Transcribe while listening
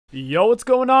Yo, what's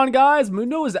going on, guys?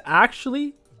 Mundo is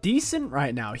actually decent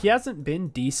right now. He hasn't been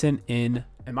decent in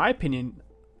my opinion,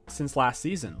 since last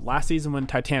season. Last season when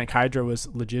Titanic Hydra was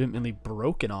legitimately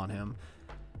broken on him.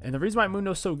 And the reason why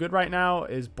Mundo's so good right now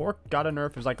is Bork got a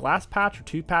nerf. It was like last patch or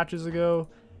 2 patches ago.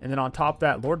 And then on top of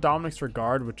that, Lord Dominic's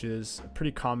Regard, which is a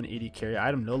pretty common AD carry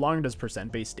item, no longer does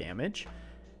percent-based damage.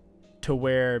 To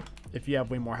where if you have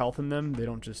way more health in them, they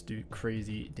don't just do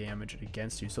crazy damage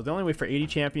against you. So the only way for AD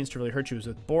champions to really hurt you is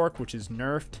with Bork, which is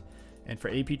nerfed. And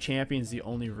for AP champions, the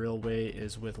only real way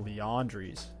is with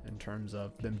Leandries in terms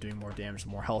of them doing more damage the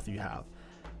more health you have.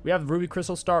 We have Ruby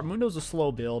Crystal Star. Mundo's a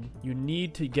slow build. You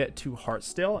need to get to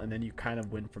Heartsteel, and then you kind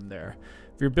of win from there.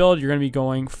 For your build, you're going to be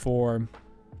going for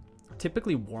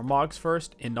typically Warmogs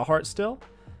first into Heartsteel,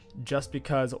 just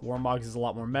because Warmogs is a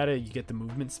lot more meta. You get the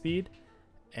movement speed,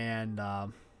 and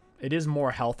it is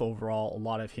more health overall, a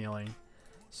lot of healing.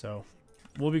 So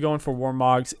we'll be going for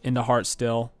Warmogs into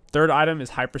Heartsteel. Third item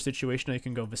is Hyper Situational. You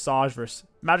can go Visage versus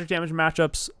magic damage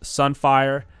matchups,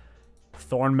 Sunfire,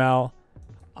 Thornmail,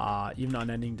 even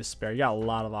Unending Despair. You got a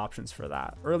lot of options for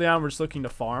that. Early on, we're just looking to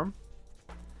farm,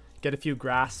 get a few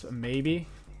grass, maybe.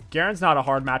 Garen's not a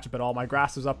hard matchup at all. My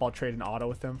grass is up. I'll trade an auto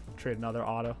with him. Trade another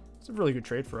auto. It's a really good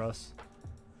trade for us.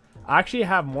 I actually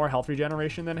have more health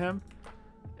regeneration than him,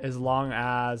 as long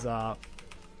as I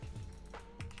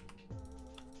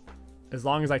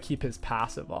keep his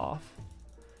passive off.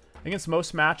 Against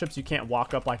most matchups, you can't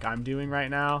walk up like I'm doing right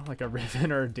now, like a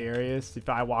Riven or a Darius. If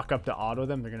I walk up to auto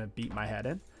them, they're going to beat my head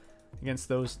in. Against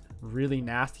those really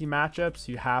nasty matchups,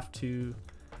 you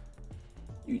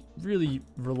really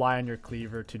rely on your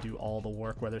cleaver to do all the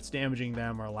work, whether it's damaging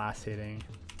them or last hitting.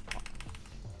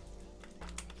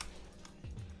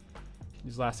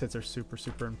 These last hits are super,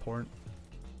 super important.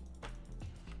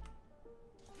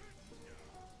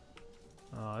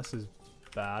 Oh, this is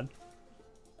bad.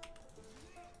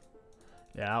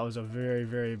 Yeah, that was a very,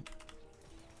 very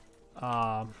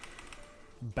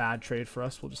bad trade for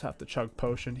us. We'll just have to chug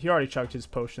potion. He already chugged his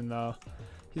potion, though.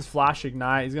 He's flash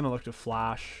ignite. He's going to look to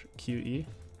flash QE.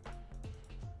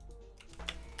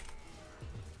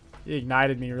 He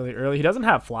ignited me really early. He doesn't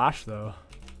have flash, though.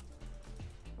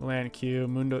 Land Q.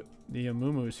 Mundo, the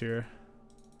Amumu's here.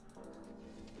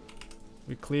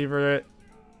 We cleaver it.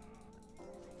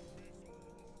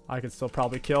 I could still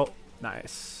probably kill.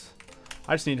 Nice.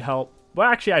 I just need help. Well,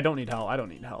 actually, I don't need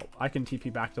help. I can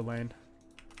TP back to lane.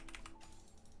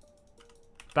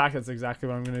 Back, that's exactly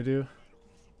what I'm going to do.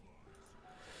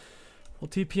 We'll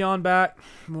TP on back.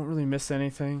 Won't really miss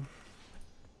anything.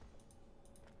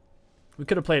 We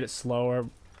could have played it slower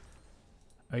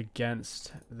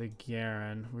against the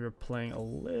Garen. We were playing a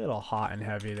little hot and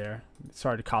heavy there. It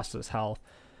started to cost us health.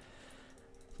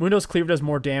 Mundo's cleaver does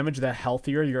more damage the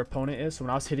healthier your opponent is. So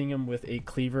when I was hitting him with a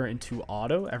cleaver into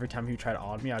auto, every time he would try to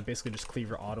auto me, I'd basically just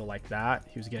cleaver auto like that.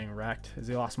 He was getting wrecked. As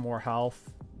he lost more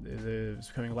health, it was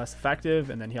becoming less effective.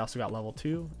 And then he also got level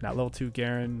 2. And at level 2,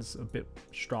 Garen's a bit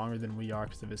stronger than we are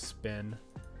because of his spin.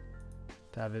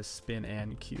 To have his spin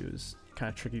and Qs, kind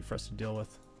of tricky for us to deal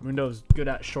with. Mundo's good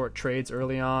at short trades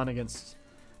early on against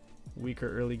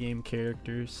weaker early game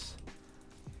characters.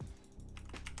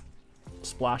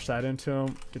 Splash that into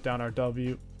him, get down our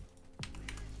W,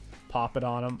 pop it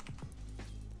on him.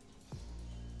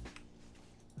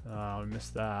 Oh, we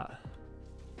missed that.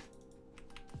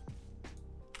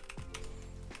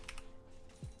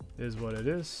 Is what it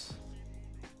is.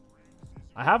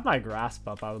 I have my grasp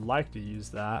up. I would like to use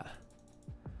that.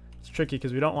 It's tricky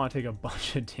because we don't want to take a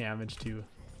bunch of damage to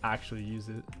actually use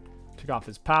it. Took off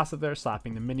his passive there,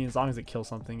 slapping the minion. As long as it kills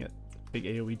something, it big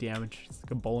AoE damage. It's like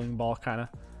a bowling ball kind of.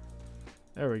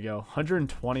 There we go.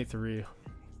 123.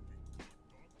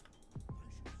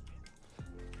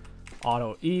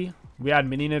 Auto E. We had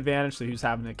minion advantage, so he was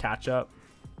having to catch up.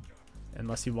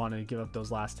 Unless he wanted to give up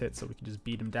those last hits, so we could just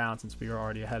beat him down since we were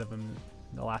already ahead of him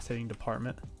in the last hitting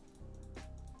department.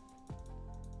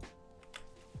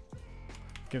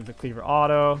 Give the cleaver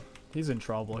auto. He's in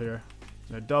trouble here.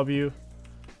 A W.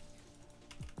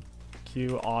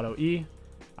 Q auto E.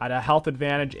 I had a health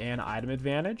advantage and item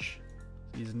advantage.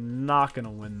 He's not going to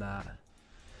win that.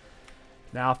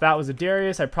 Now, if that was a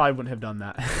Darius, I probably wouldn't have done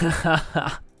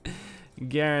that.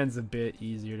 Garen's a bit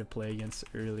easier to play against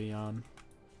early on.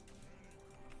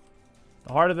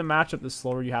 The harder the matchup, the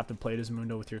slower you have to play this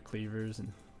Mundo with your cleavers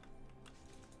and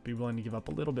be willing to give up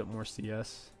a little bit more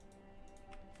CS.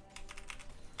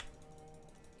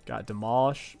 Got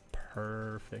Demolish.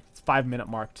 Perfect. It's 5-minute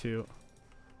mark too.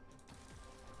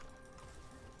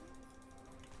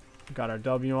 Got our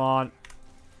W on.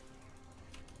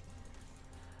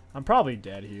 I'm probably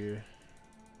dead here.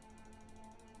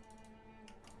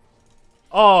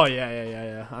 Oh,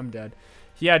 yeah. I'm dead.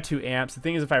 He had 2 amps. The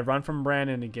thing is, if I run from Bran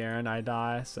into Garen, I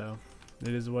die. So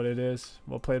it is what it is.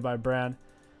 Well played by Bran.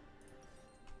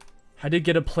 I did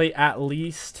get a plate at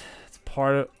least. It's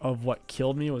part of what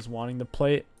killed me was wanting the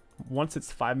plate. Once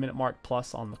it's 5-minute mark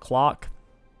plus on the clock,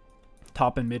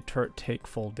 top and mid turret take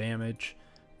full damage.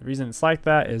 The reason it's like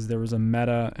that is there was a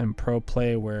meta and pro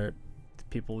play where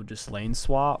people would just lane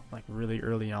swap like really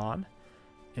early on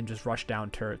and just rush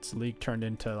down turrets. The league turned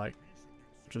into like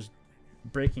just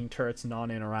breaking turrets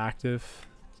non-interactive.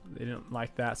 They didn't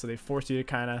like that, so they forced you to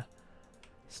kind of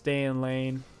stay in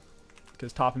lane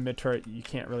because top and mid turret you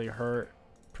can't really hurt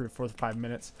for 4 to 5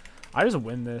 minutes. I just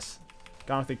win this.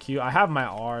 Gone with the Q. I have my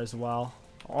R as well.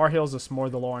 R heals us more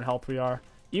the lower in health we are.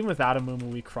 Even without a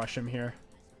Mumu, we crush him here.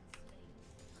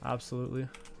 Absolutely.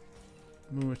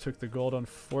 Mumu took the gold,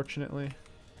 unfortunately.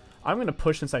 I'm going to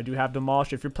push since I do have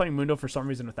Demolish. If you're playing Mundo for some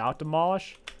reason without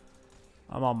Demolish,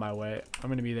 I'm on my way. I'm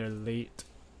going to be there late.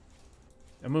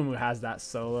 And Mumu has that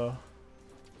solo.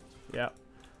 Yep.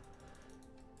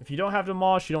 If you don't have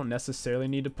Demolish, you don't necessarily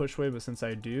need to push wave, but since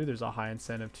I do, there's a high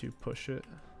incentive to push it.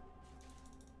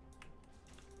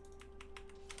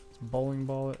 Let's bowling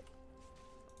ball it.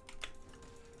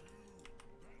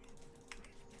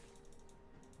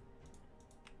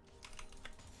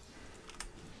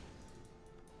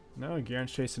 No,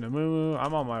 Garen's chasing a Mumu.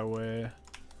 I'm on my way.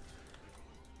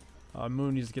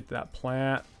 Moon needs to get to that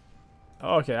plant.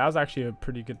 Oh, okay, that was actually a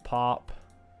pretty good pop.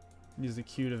 Use the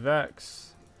Q to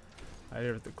Vex. I hit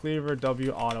it with the cleaver.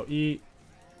 W auto eat.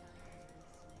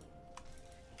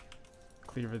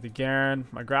 Cleaver the Garen.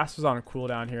 My grass was on a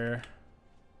cooldown here.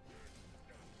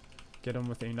 Get him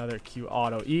with another Q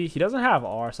auto E. He doesn't have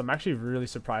R, so I'm actually really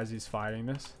surprised he's fighting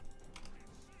this.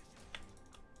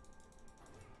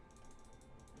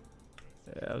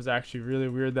 Yeah, it was actually really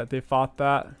weird that they fought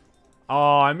that.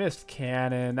 Oh, I missed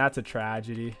cannon. That's a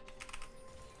tragedy.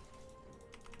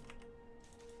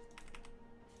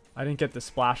 I didn't get the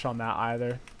splash on that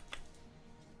either.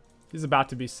 He's about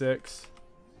to be 6.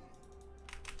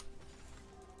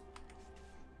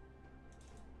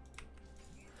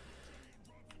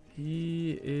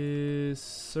 He is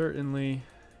certainly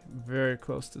very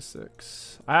close to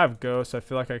 6. I have Ghost, so I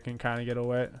feel like I can kind of get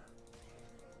away.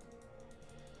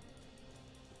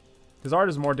 His art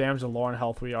is more damage than lower in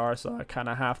health we are, so I kind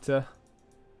of have to.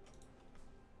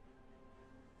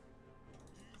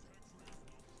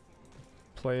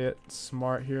 Play it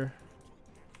smart here.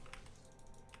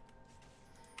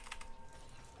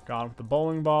 Got him with the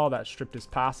bowling ball. That stripped his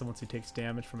passive once he takes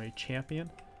damage from a champion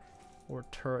or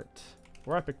turret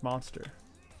or epic monster.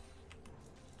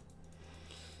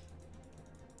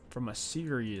 From a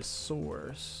serious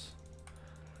source.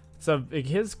 So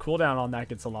his cooldown on that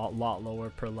gets a lot lower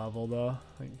per level though.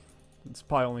 Like, it's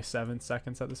probably only 7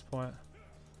 seconds at this point.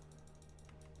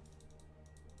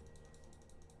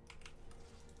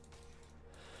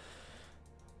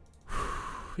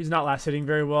 He's not last hitting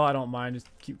very well. I don't mind. Just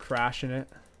keep crashing it.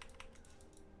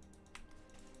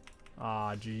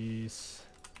 Ah, jeez.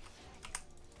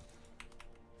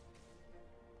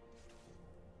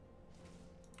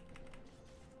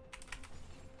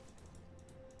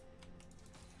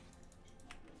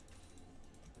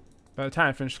 By the time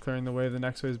I finish clearing the wave, the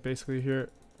next wave is basically here.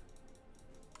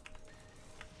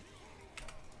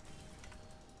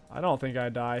 I don't think I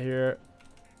die here.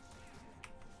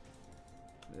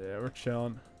 Yeah, we're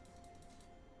chilling.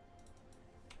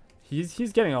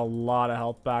 He's getting a lot of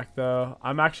health back though.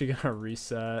 I'm actually gonna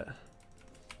reset.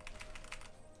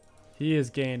 He has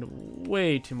gained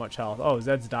way too much health. Oh,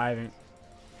 Zed's diving.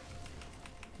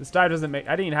 This dive doesn't make.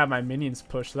 I didn't even have my minions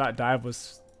push, so that dive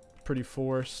was pretty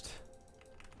forced.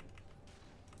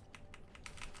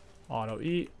 Auto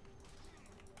eat.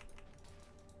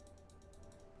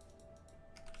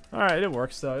 Alright, it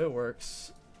works though. It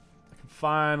works.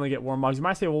 Finally get Warmogs. You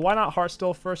might say, well, why not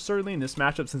Heartsteel first? Certainly in this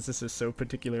matchup, since this is so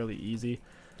particularly easy,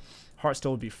 Heartsteel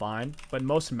would be fine. But in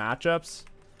most matchups,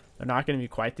 they're not going to be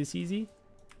quite this easy.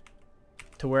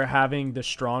 To where having the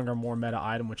stronger, more meta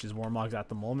item, which is Warmogs at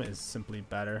the moment, is simply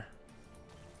better.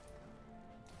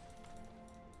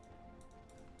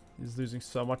 He's losing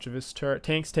so much of his turret.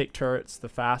 Tanks take turrets the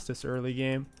fastest early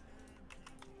game.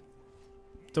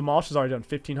 Demolish has already done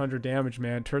 1500 damage,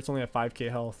 man. Turret's only at 5k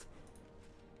health.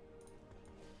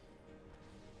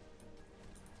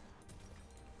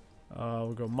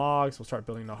 We'll go Mogs. We'll start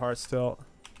building the Heartsteel.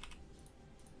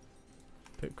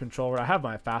 Pick controller. I have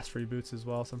my fast reboots as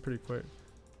well, so I'm pretty quick.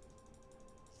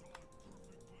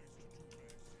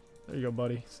 There you go,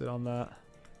 buddy. Sit on that.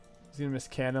 He's gonna miss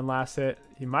cannon last hit.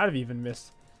 He might have even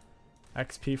missed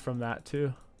XP from that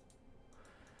too.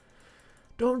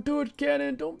 Don't do it,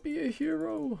 cannon. Don't be a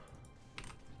hero.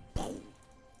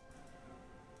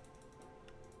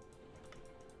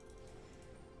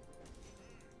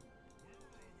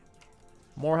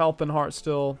 More health than heart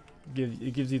still.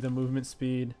 It gives you the movement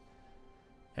speed.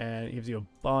 And it gives you a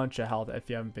bunch of health if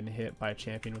you haven't been hit by a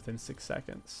champion within 6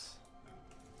 seconds.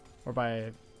 Or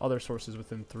by other sources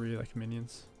within 3, like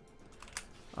minions.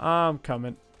 I'm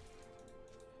coming.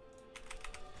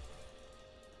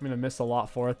 I'm going to miss a lot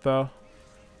for it, though.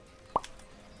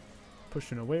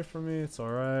 Pushing away from me. It's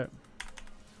alright.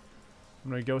 I'm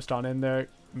going to ghost on in there.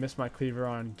 Miss my cleaver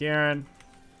on Garen.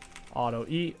 Auto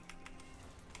eat.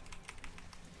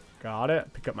 Got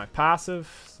it. Pick up my passive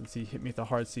since he hit me with a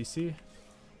hard CC.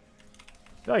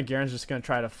 I feel like Garen's just going to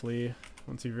try to flee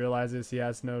once he realizes he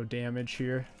has no damage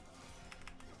here.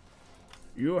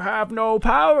 You have no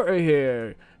power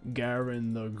here,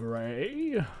 Garen the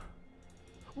Grey.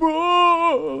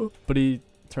 Whoa! But he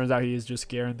turns out he is just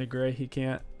Garen the Grey. He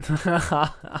can't.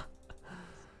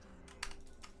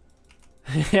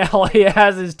 Yeah, well, he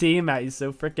has his team out. He's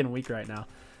so freaking weak right now.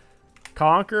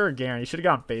 Conquer or Garen? He should have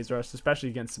gone phase rush, especially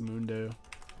against Mundo.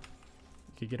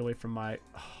 He could get away from my...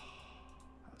 Oh,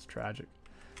 that was tragic.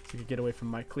 So he could get away from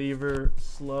my cleaver.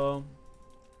 Slow.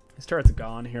 His turret's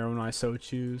gone here when I so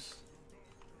choose.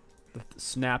 The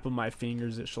snap of my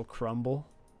fingers, it shall crumble.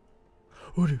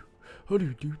 It's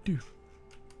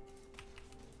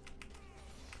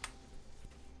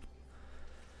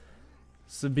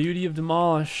the beauty of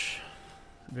Demolish.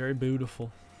 Very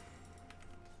beautiful.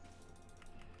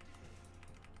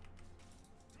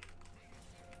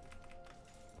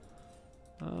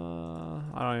 I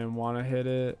don't even want to hit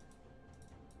it.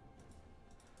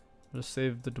 I'll just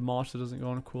save the Demolish so it doesn't go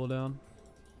on a cooldown.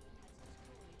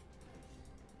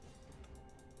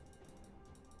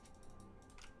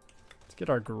 Let's get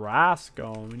our grass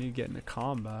going. We need to get into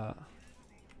combat.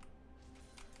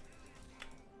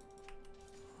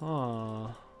 Huh.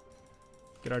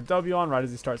 Get our W on right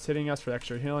as he starts hitting us for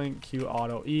extra healing. Q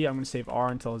auto E. I'm going to save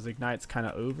R until his ignite's kind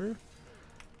of over.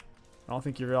 I don't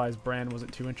think you realize Brand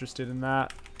wasn't too interested in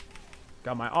that.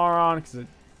 Got my R on because I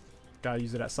got to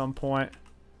use it at some point.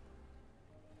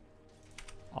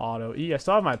 Auto E. I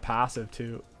still have my passive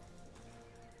too.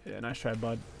 Yeah, nice try,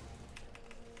 bud.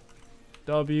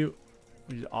 W.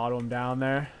 We just auto him down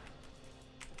there.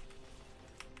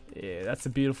 Yeah, that's the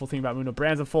beautiful thing about Mundo.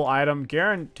 Brand's a full item.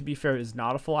 Garen, to be fair, is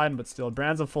not a full item, but still,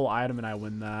 Brand's a full item and I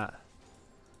win that.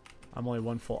 I'm only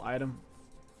one full item.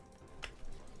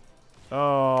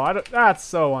 Oh, that's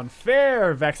so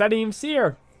unfair, Vex. I didn't even see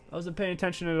her. I wasn't paying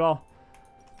attention at all.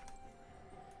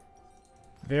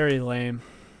 Very lame.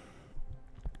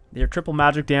 Their triple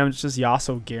magic damage is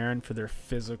Yasuo Garen for their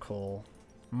physical.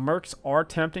 Mercs are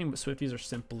tempting, but Swifties are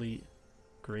simply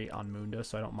great on Mundo,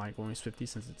 so I don't mind going Swifty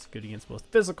since it's good against both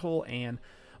physical and,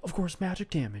 of course, magic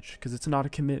damage, because it's not a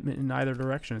commitment in either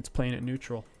direction. It's playing it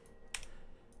neutral.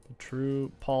 The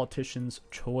true politician's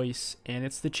choice, and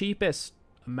it's the cheapest.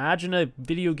 Imagine a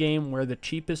video game where the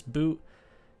cheapest boot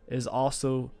is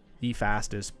also the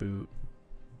fastest boot.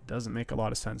 Doesn't make a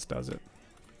lot of sense, does it?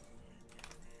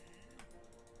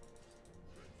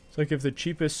 It's like if the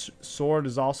cheapest sword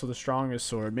is also the strongest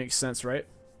sword. Makes sense, right?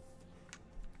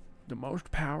 The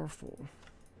most powerful.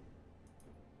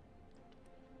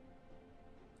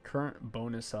 Current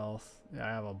bonus health. Yeah, I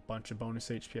have a bunch of bonus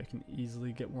HP. I can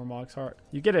easily get more Mog's Heart.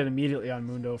 You get it immediately on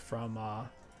Mundo from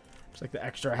just like the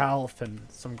extra health and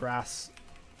some grass.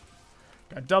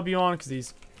 Got W on because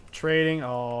he's trading.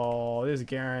 Oh, this is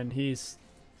Garen. He's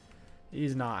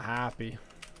not happy.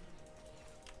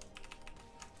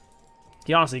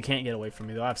 He honestly can't get away from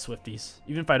me though. I have Swifties.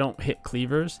 Even if I don't hit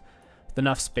cleavers, with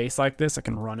enough space like this, I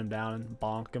can run him down and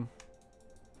bonk him.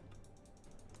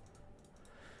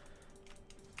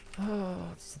 Oh,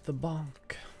 it's the bonk.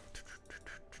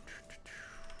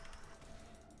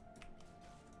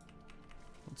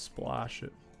 Let's splash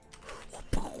it.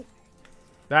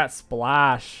 That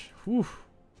splash. Whew.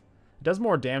 It does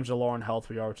more damage the lower on health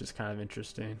we are, which is kind of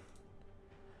interesting.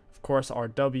 Of course, our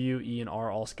W, E, and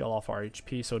R all scale off our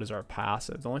HP, so does our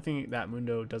passive. The only thing that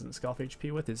Mundo doesn't scale off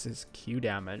HP with is his Q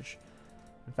damage.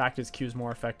 In fact, his Q is more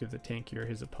effective the tankier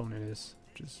his opponent is,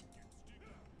 which is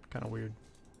kind of weird.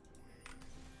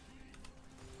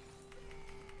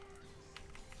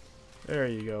 There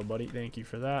you go, buddy. Thank you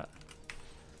for that.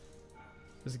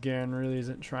 This Garen really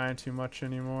isn't trying too much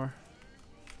anymore.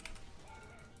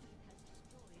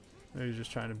 Maybe he's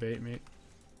just trying to bait me.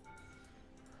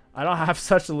 I don't have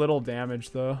such little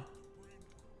damage though.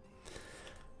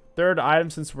 Third item,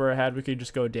 since we're ahead, we could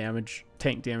just go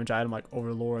tank damage item like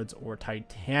Overlords or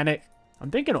Titanic.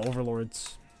 I'm thinking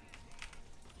Overlords.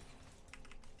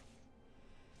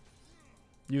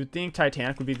 You would think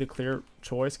Titanic would be the clear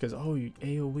choice because you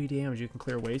AoE damage, you can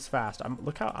clear waves fast.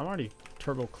 Look how I'm already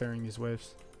turbo clearing these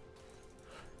waves.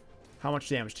 How much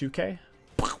damage? 2k?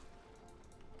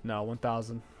 No,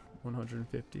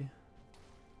 1,150.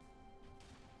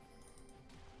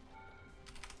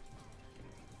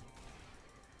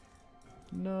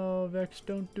 No, Vex,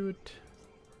 don't do it.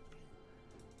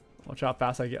 Watch how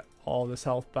fast I get all this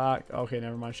health back. Okay,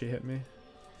 never mind. She hit me.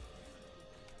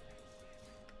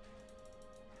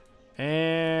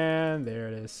 And there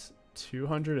it is.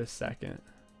 200 a second.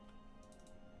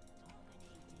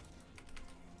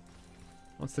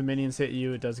 Once the minions hit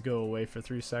you, it does go away for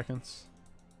 3 seconds.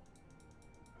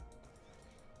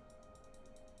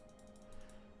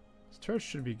 This turret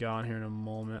should be gone here in a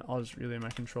moment. I'll just relay my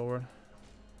control word.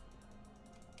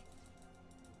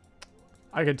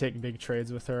 I could take big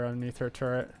trades with her underneath her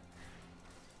turret.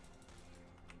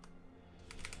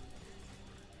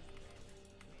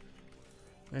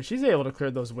 And she's able to clear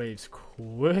those waves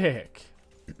quick.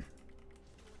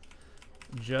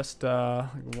 Just a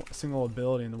single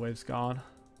ability and the wave's gone.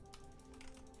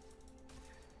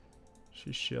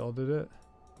 She shielded it.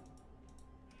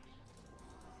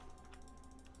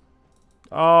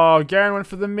 Oh, Garen went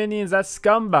for the minions. That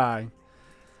scumbag.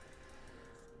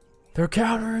 They're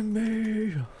countering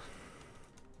me.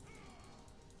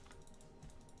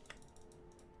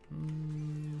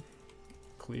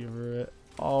 Cleaver it.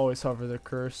 Always hover the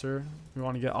cursor. We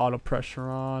want to get auto pressure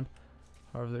on.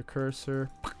 Hover the cursor.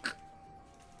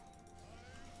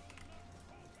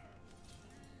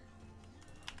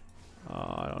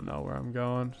 I don't know where I'm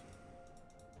going.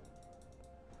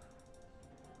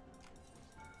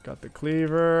 Got the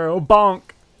cleaver. Oh, bonk!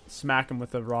 Smack him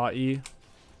with a raw E.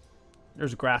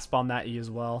 There's a grasp on that E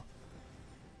as well.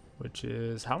 Which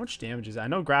is... How much damage is it? I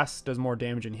know grass does more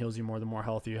damage and heals you more the more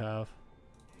health you have.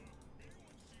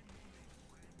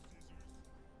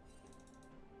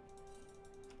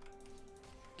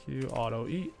 Q, auto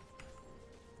E.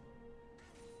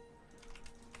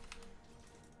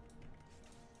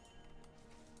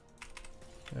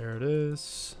 There it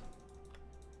is.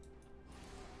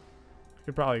 I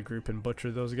could probably group and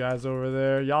butcher those guys over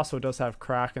there. Yasuo does have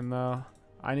Kraken though.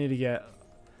 I need to get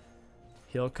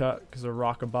heal cut because of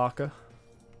Rockabaka.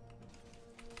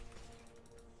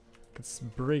 Let's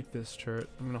break this turret.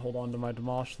 I'm gonna hold on to my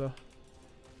demolish though.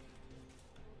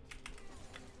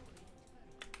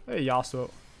 Hey Yasuo.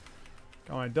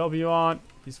 Got my W on.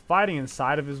 He's fighting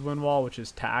inside of his wind wall, which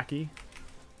is tacky.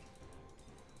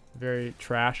 Very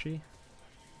trashy.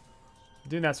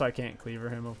 Doing that so I can't cleaver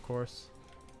him, of course.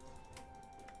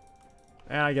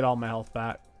 And I get all my health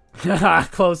back.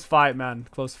 Close fight, man.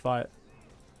 Close fight.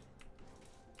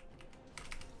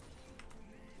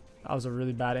 That was a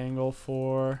really bad angle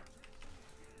for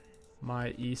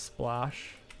my E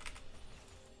splash.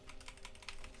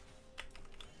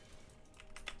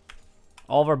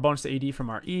 All of our bonus AD from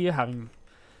our E, having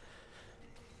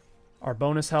our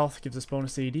bonus health gives us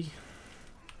bonus AD.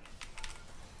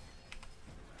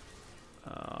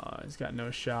 He's got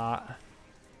no shot.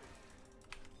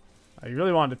 I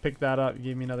really wanted to pick that up. He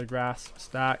gave me another grass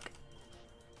stack,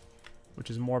 which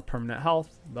is more permanent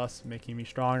health, thus making me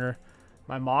stronger.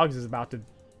 My Moggs is about to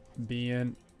be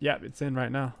in. Yep, it's in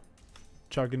right now.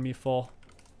 Chugging me full.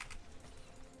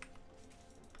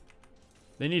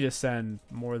 They need to send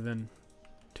more than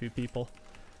 2 people.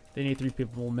 They need 3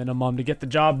 people minimum to get the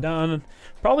job done.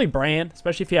 Probably Bran,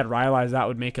 especially if he had Rylai's, that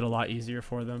would make it a lot easier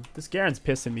for them. This Garen's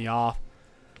pissing me off.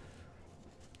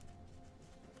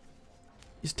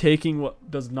 He's taking what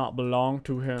does not belong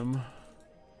to him.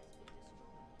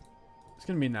 He's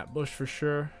gonna be in that bush for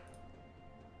sure.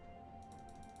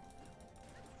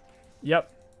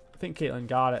 Yep. I think Caitlyn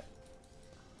got it.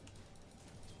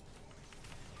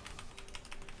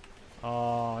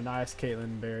 Oh, nice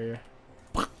Caitlyn barrier.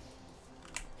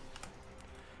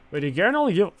 Wait, did Garen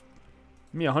only give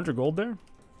me 100 gold there?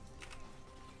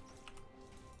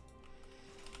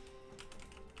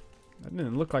 That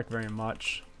didn't look like very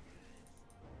much.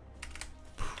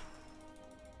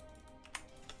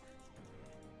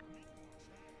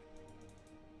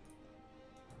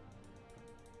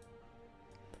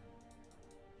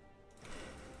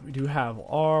 We do have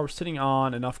we're sitting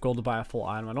on enough gold to buy a full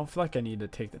item. I don't feel like I need to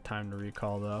take the time to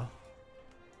recall though.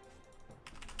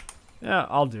 Yeah,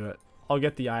 I'll do it. I'll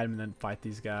get the item and then fight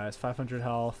these guys. 500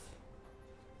 health.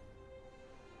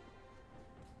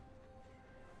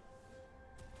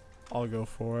 I'll go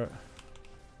for it.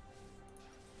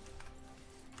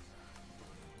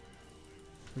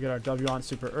 We get our W on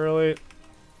super early.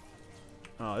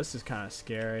 Oh, this is kind of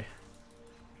scary.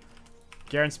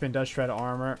 Garen spin does shred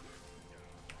armor.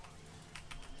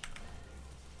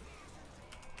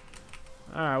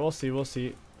 Alright, we'll see, we'll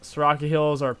see. Soraka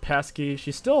heals are pesky.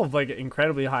 She's still like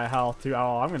incredibly high health too.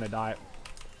 Oh, I'm gonna die.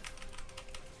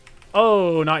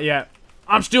 Oh, not yet.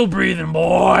 I'm still breathing,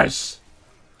 boys.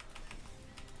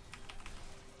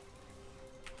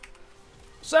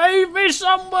 Save me,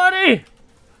 somebody!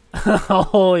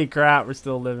 Holy crap, we're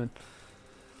still living.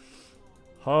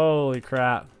 Holy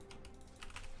crap.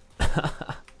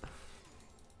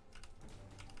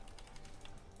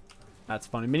 That's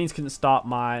funny. Minis couldn't stop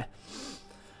my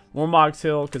Warmog's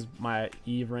Hill because my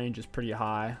Eve range is pretty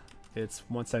high. It's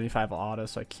 175 auto,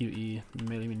 so I QE.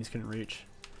 Melee minis couldn't reach.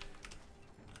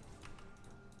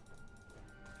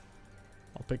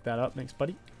 I'll pick that up. Thanks,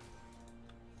 buddy.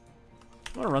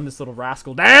 I want to run this little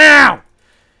rascal down!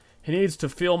 He needs to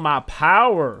feel my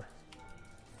power.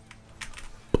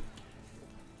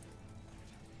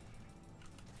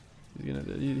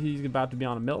 He's about to be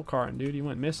on a milk carton, dude. He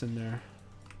went missing there.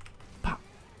 Pop.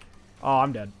 Oh,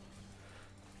 I'm dead.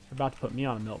 They're about to put me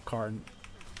on a milk carton.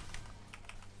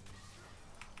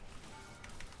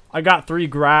 I got 3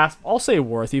 grasp. I'll say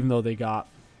worth, even though they got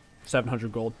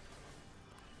 700 gold.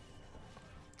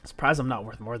 Surprised I'm not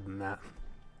worth more than that.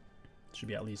 Should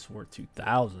be at least worth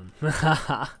 2,000.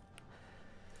 Wow,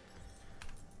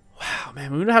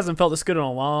 man, Mundo hasn't felt this good in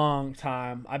a long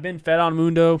time. I've been fed on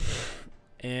Mundo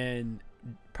in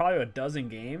probably a dozen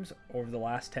games over the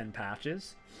last 10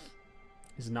 patches.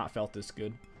 He's not felt this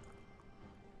good.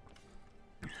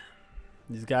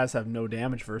 These guys have no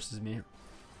damage versus me.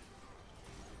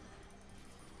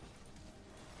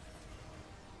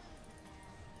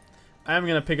 I am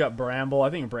going to pick up Bramble. I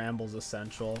think Bramble's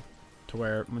essential to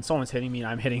where when someone's hitting me and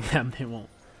I'm hitting them, they won't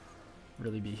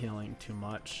really be healing too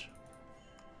much.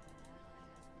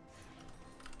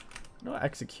 No,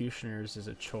 Executioners is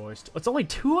a choice. It's only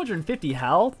 250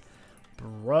 health?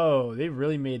 Bro, they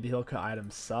really made the heal cut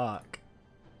item suck.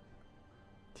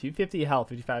 250 health,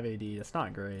 55 AD. That's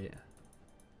not great.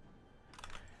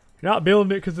 You're not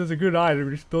building it because it's a good item.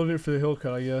 You're just building it for the heal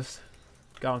cut, I guess.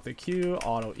 Got with the Q.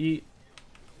 Auto eat.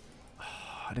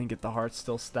 Oh, I didn't get the heart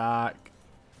still stack.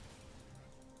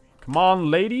 Come on,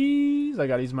 ladies. I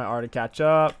got to use my R to catch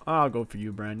up. I'll go for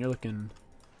you, Bran. You're looking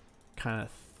kind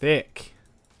of thick.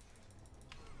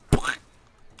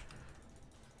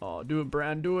 Oh, do it,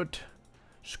 Bran. Do it.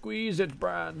 Squeeze it,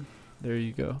 Bran. There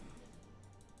you go.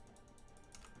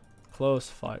 Close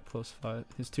fight. Close fight.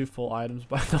 His 2 full items,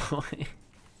 by the way.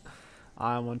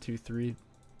 I'm 1, 2, 3.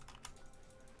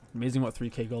 Amazing what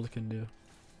 3k gold can do.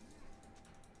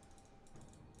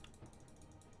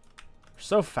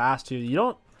 So fast, too. You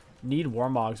don't need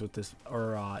Warmogs with this,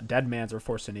 or Deadmans or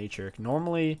Force of Nature.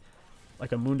 Normally,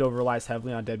 like a Mundo relies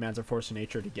heavily on Deadmans or Force of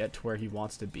Nature to get to where he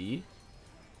wants to be.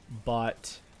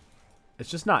 But it's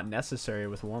just not necessary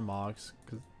with Warmogs,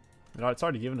 because it's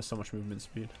already given us so much movement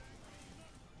speed.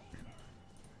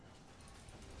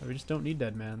 We just don't need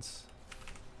Deadmans.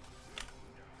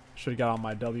 Should have got on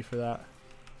my W for that.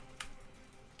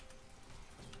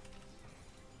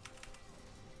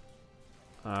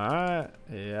 Alright,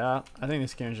 yeah. I think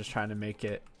this game's just trying to make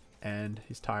it end.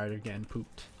 He's tired of getting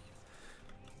pooped.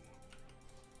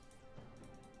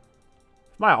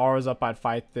 If my R was up, I'd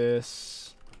fight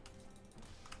this.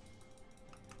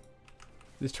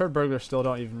 These turd burglars still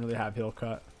don't even really have heal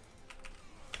cut.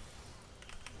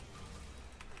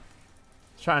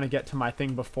 He's trying to get to my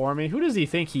thing before me. Who does he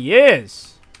think he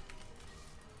is?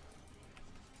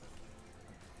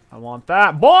 I want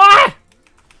that. Boy!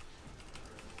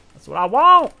 That's what I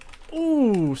want.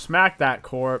 Ooh, smack that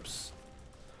corpse.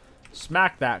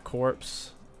 Smack that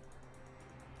corpse.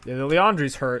 Yeah, the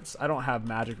Leandri's hurts. I don't have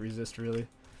magic resist, really.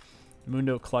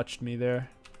 Mundo clutched me there.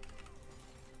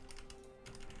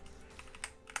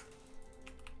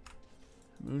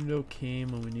 Mundo came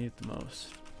when we needed it the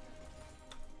most.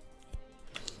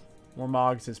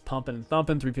 Warmogs is pumping and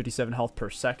thumping. 357 health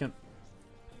per second.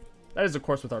 That is, of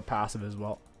course, with our passive as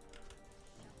well.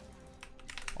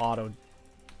 Auto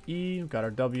E. Got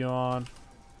our W on.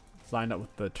 It's lined up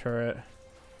with the turret.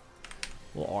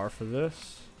 We'll R for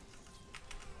this.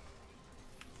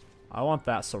 I want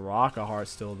that Soraka heart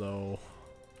still, though.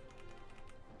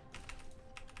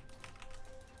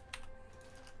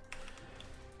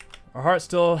 Our heart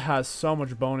still has so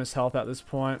much bonus health at this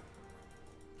point.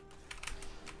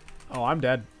 Oh, I'm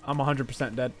dead. I'm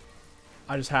 100% dead.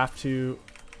 I just have to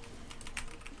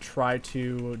try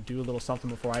to do a little something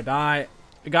before I die.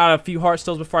 I got a few heart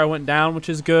stills before I went down, which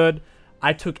is good.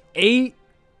 I took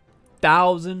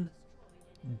 8,000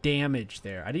 damage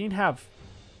there. I didn't have...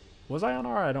 Was I on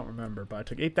R? I don't remember, but I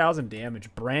took 8,000 damage.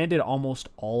 Branded almost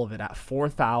all of it at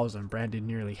 4,000. Branded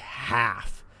nearly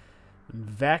half. And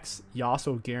Vex,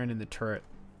 Yasuo, Garen, and the turret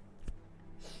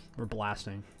were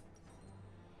blasting.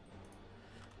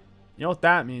 You know what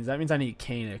that means? That means I need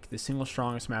Kanik, the single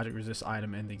strongest magic resist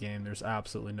item in the game. There's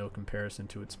absolutely no comparison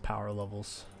to its power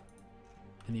levels.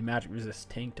 In the magic resist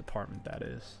tank department, that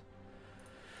is.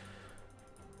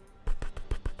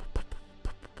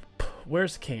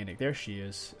 Where's Koenig? There she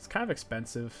is. It's kind of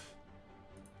expensive.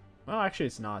 Well, actually,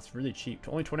 it's not. It's really cheap.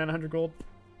 Only 2,900 gold.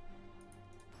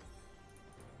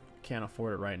 Can't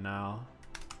afford it right now.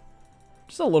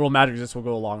 Just a little magic resist will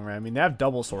go a long way. I mean, they have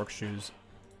double Sork shoes.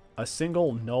 A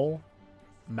single null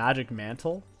magic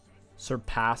mantle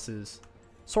surpasses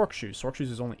Sork shoes. Sork shoes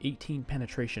is only 18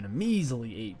 penetration. A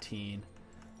measly 18.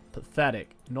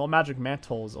 Pathetic. Null magic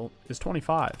mantle is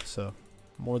 25. So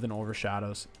more than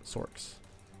overshadows Sorks.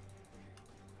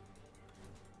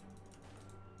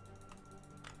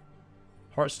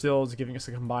 Heartsteel is giving us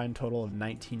a combined total of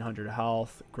 1,900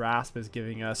 health. Grasp is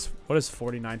giving us, what is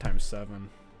 49 times 7?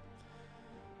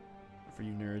 For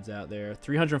you nerds out there.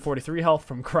 343 health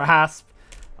from Grasp.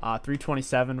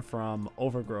 327 from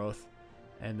Overgrowth.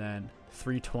 And then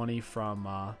 320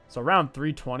 from, so around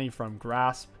 320 from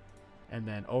Grasp. And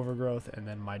then Overgrowth. And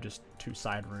then my just 2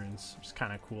 side runes. Which is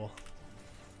kind of cool.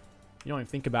 You don't even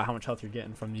think about how much health you're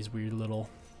getting from these weird little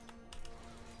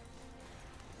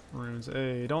runes.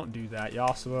 Hey, don't do that,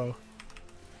 Yasuo.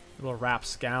 Little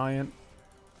rapscallion.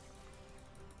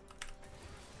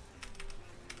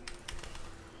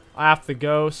 I have the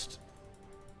ghost.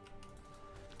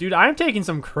 Dude, I'm taking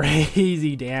some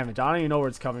crazy damage. I don't even know where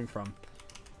it's coming from.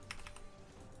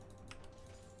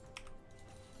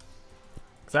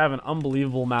 Because I have an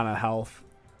unbelievable amount of health.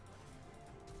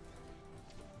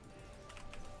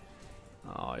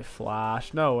 Oh, I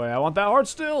flashed. No way. I want that heart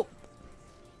still.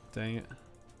 Dang it.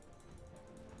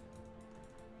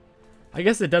 I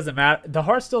guess it doesn't matter. The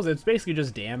heart stills, it's basically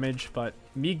just damage, but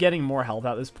me getting more health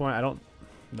at this point, I don't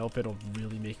know if it'll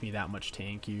really make me that much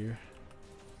tankier.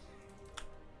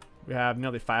 We have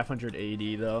nearly 500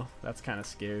 AD though. That's kind of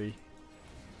scary.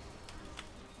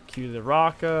 Cue the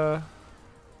Raka.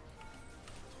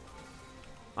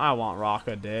 I want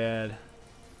Raka dead.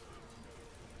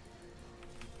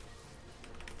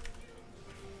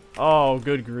 Oh,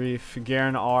 good grief.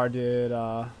 Garen R did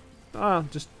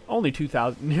just only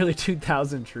 2,000, nearly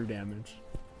 2,000 true damage.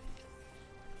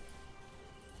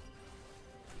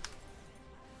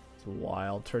 It's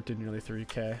wild. Turret did nearly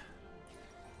 3k.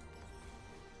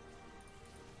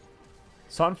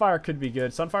 Sunfire could be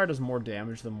good. Sunfire does more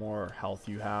damage the more health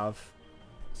you have.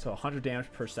 So 100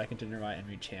 damage per second to nearby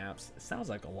enemy champs. It sounds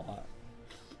like a lot.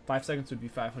 5 seconds would be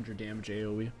 500 damage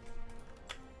AoE.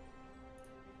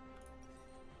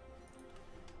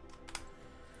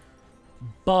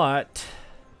 But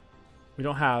we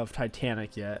don't have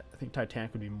Titanic yet. I think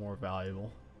Titanic would be more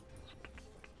valuable.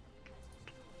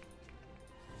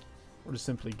 We're just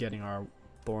simply getting our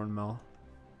Thorn Mill.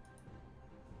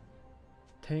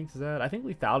 Tank Zed. I think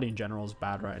lethality in general is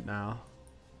bad right now.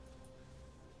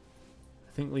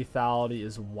 I think lethality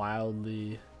is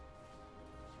wildly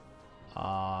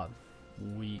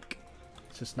weak.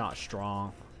 It's just not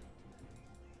strong.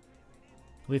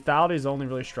 Lethality is only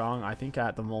really strong, I think,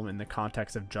 at the moment in the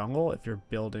context of jungle. If you're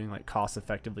building like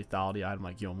cost-effective lethality item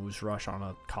like Yomu's Rush on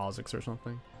a Kha'Zix or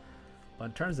something. But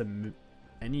in terms of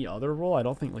any other role, I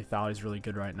don't think lethality is really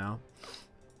good right now.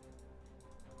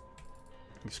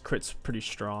 His crit's pretty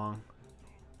strong.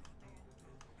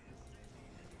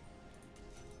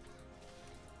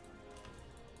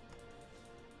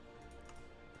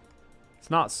 It's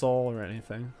not soul or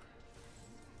anything.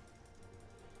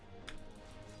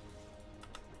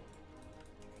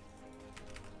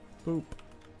 Boop.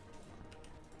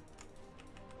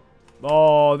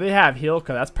 Oh, they have heal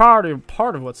cut. That's part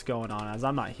of what's going on, as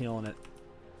I'm not healing it.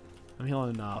 I'm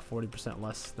healing 40%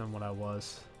 less than what I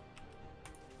was.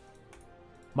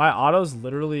 My auto's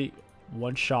literally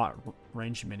one-shot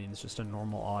ranged minions, just a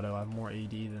normal auto. I have more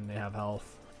AD than they have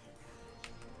health.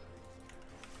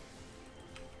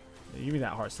 Yeah, give me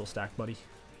that heart still stack, buddy.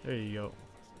 There you go.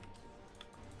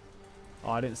 Oh,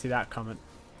 I didn't see that coming.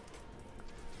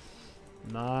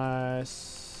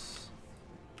 Nice.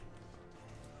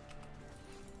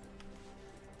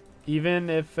 Even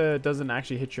if it doesn't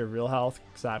actually hit your real health,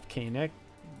 because I have Koenig,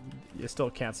 it still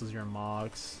cancels your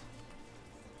mogs.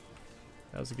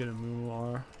 That was a good move.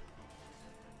 I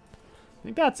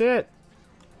think that's it.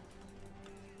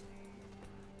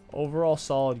 Overall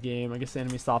solid game. I guess the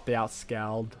enemies thought they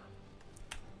outscaled.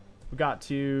 We got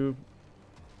to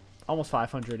almost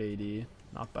 500 AD.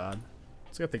 Not bad.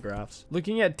 Let's get the graphs.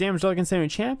 Looking at damage dealt against enemy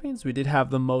champions, we did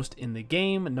have the most in the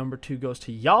game. Number 2 goes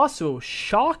to Yasuo,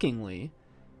 shockingly.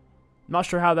 I'm not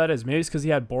sure how that is. Maybe it's because he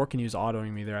had Bork and he was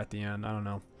autoing me there at the end. I don't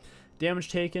know.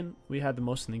 Damage taken, we had the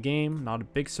most in the game. Not a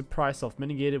big surprise.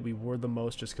 Self-mitigated, we were the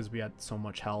most just because we had so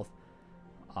much health.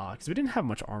 Because we didn't have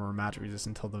much armor or magic resist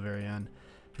until the very end.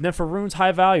 And then for runes,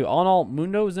 high value. All in all,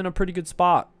 Mundo is in a pretty good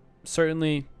spot.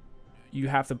 Certainly, you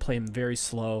have to play him very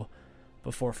slow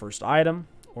before first item,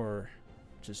 or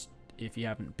just if you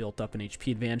haven't built up an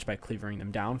HP advantage by cleavering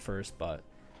them down first. But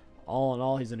all in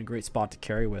all, he's in a great spot to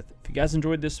carry with. If you guys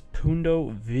enjoyed this Mundo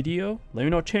video, let me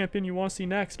know what champion you want to see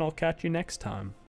next, and I'll catch you next time.